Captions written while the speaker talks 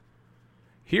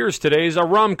Here's today's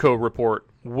Aramco report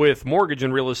with mortgage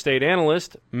and real estate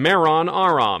analyst Meron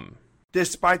Aram.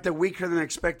 Despite the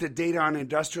weaker-than-expected data on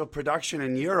industrial production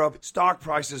in Europe, stock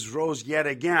prices rose yet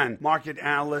again. Market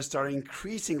analysts are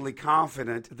increasingly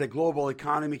confident that the global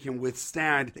economy can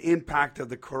withstand the impact of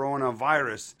the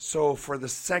coronavirus. So for the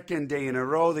second day in a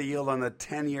row, the yield on the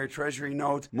 10-year Treasury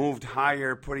note moved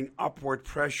higher, putting upward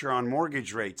pressure on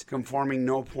mortgage rates. Conforming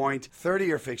no point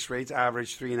 30-year fixed rates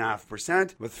averaged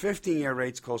 3.5%, with 15-year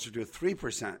rates closer to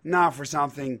 3%. Now for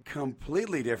something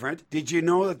completely different. Did you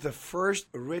know that the first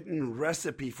written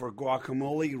recipe for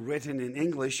guacamole written in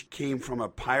English came from a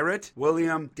pirate?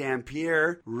 William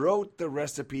Dampier wrote the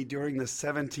recipe during the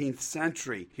 17th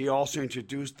century. He also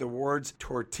introduced the words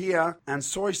tortilla and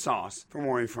soy sauce. For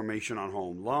more information on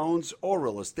home loans or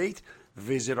real estate,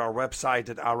 visit our website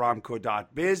at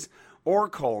aramco.biz or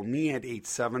call me at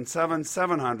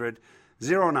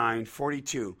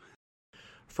 877-700-0942.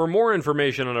 For more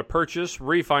information on a purchase,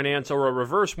 refinance, or a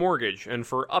reverse mortgage, and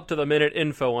for up-to-the-minute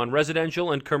info on residential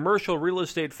and commercial real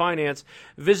estate finance,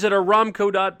 visit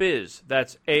aramco.biz.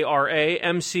 That's ARAMCO.biz.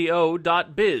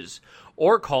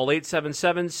 Or call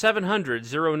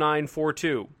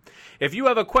 877-700-0942. If you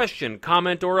have a question,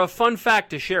 comment, or a fun fact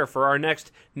to share for our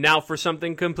next Now for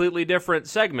Something Completely Different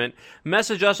segment,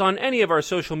 message us on any of our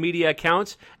social media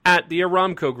accounts at the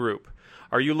Aramco Group.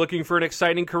 Are you looking for an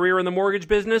exciting career in the mortgage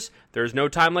business? There's no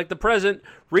time like the present.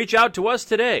 Reach out to us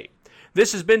today.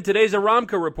 This has been today's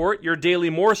Aramco Report, your daily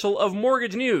morsel of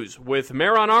mortgage news with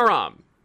Meron Aram.